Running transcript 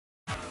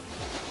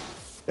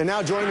And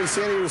now joining me,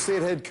 San Diego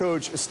State head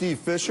coach Steve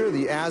Fisher.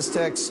 The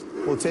Aztecs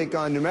will take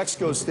on New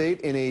Mexico State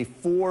in a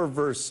four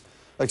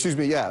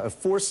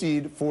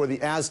seed for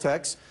the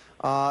Aztecs.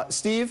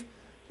 Steve,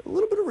 a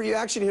little bit of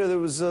reaction here. There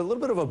was a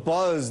little bit of a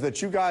buzz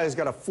that you guys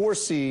got a 4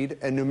 seed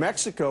and New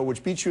Mexico,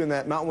 which beat you in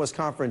that Mountain West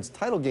Conference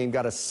title game,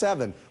 got a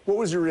 7. What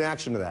was your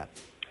reaction to that?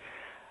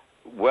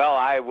 Well,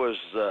 I was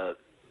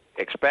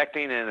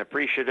expecting and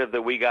appreciative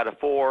that we got a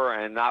 4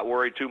 and not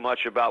worried too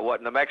much about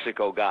what New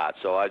Mexico got.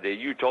 So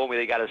you told me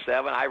they got a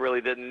 7. I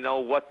really didn't know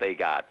what they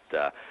got.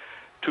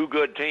 2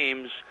 good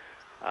teams,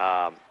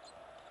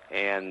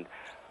 and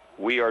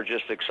we are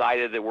just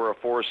excited that we're a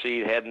 4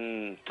 seed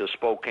heading to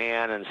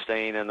Spokane and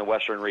staying in the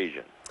Western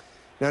region.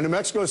 Now, New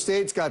Mexico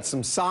State's got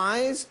some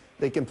size.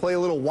 They can play a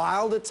little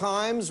wild at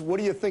times. What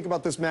do you think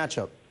about this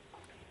matchup?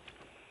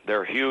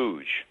 They're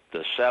huge.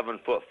 The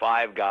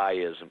 7'5" guy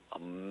is a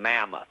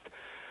mammoth.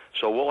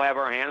 So we'll have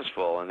our hands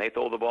full, and they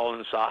throw the ball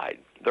inside.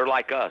 They're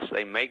like us.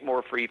 They make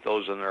more free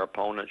throws than their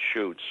opponent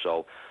shoots.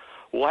 So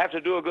we'll have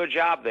to do a good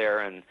job there.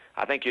 And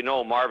I think you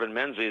know Marvin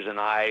Menzies and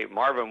I.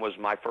 Marvin was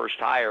my first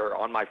hire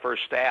on my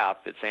first staff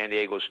at San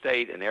Diego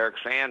State, and Eric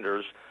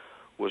Sanders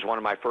was one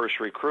of my first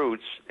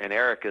recruits, and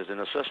Eric is an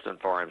assistant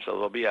for him. So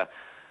there'll be a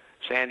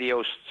San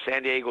Diego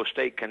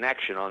State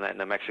connection on that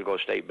New Mexico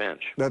State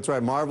bench. That's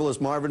right, marvelous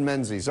Marvin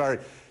Menzies. All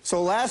right,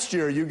 so last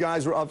year you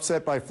guys were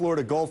upset by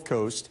Florida Gulf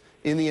Coast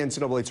in the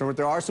NCAA tournament.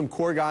 There are some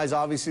core guys,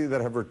 obviously, that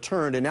have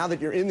returned, and now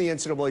that you're in the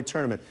NCAA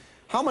tournament,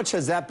 how much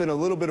has that been a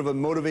little bit of a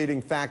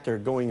motivating factor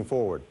going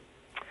forward?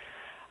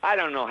 I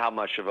don't know how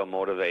much of a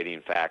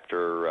motivating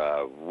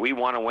factor. We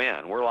want to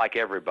win. We're like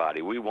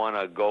everybody. We want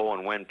to go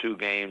and win 2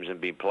 games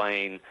and be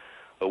playing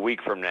a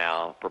week from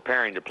now,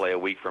 preparing to play a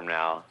week from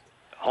now,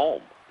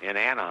 home in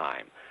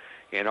Anaheim.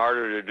 In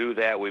order to do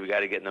that, we've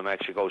got to get New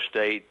Mexico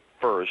State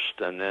first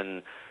and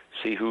then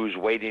see who's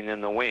waiting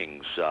in the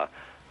wings.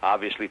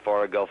 Obviously,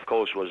 Florida Gulf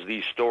Coast was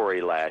the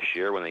story last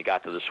year when they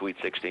got to the Sweet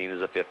 16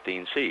 as a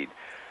 15 seed.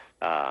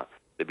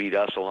 They beat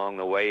us along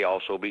the way,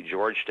 also beat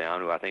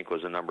Georgetown, who I think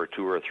was a number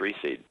 2 or 3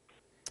 seed.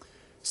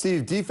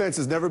 Steve, defense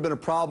has never been a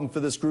problem for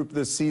this group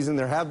this season.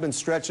 There have been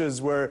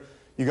stretches where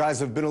you guys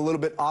have been a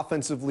little bit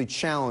offensively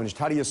challenged.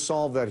 How do you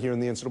solve that here in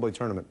the NCAA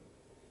tournament?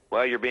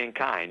 Well, you're being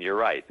kind. You're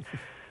right.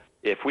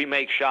 If we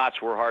make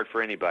shots, we're hard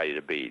for anybody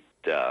to beat.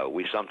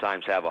 We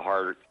sometimes have a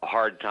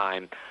hard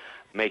time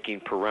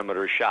making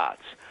perimeter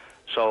shots.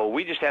 So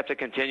we just have to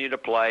continue to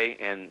play,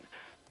 and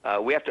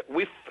we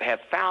have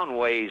found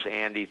ways,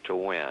 Andy, to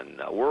win.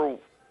 We're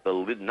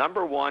the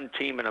number 1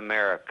 team in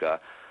America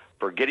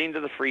for getting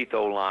to the free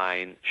throw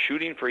line,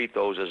 shooting free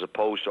throws as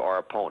opposed to our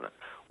opponent.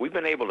 We've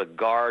been able to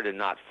guard and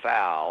not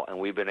foul, and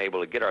we've been able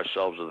to get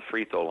ourselves to the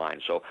free throw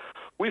line. So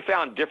we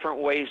found different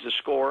ways to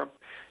score.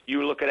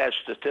 You look at that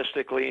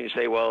statistically and you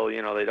say, well,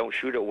 you know, they don't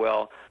shoot it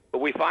well. But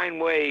we find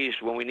ways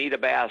when we need a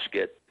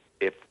basket,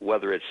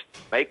 whether it's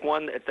make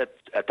one at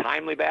a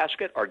timely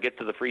basket or get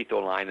to the free throw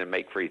line and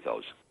make free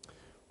throws.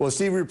 Well,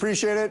 Steve, we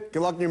appreciate it.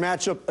 Good luck in your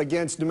matchup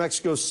against New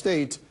Mexico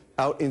State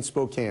out in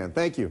Spokane.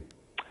 Thank you.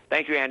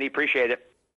 Thank you, Andy. Appreciate it.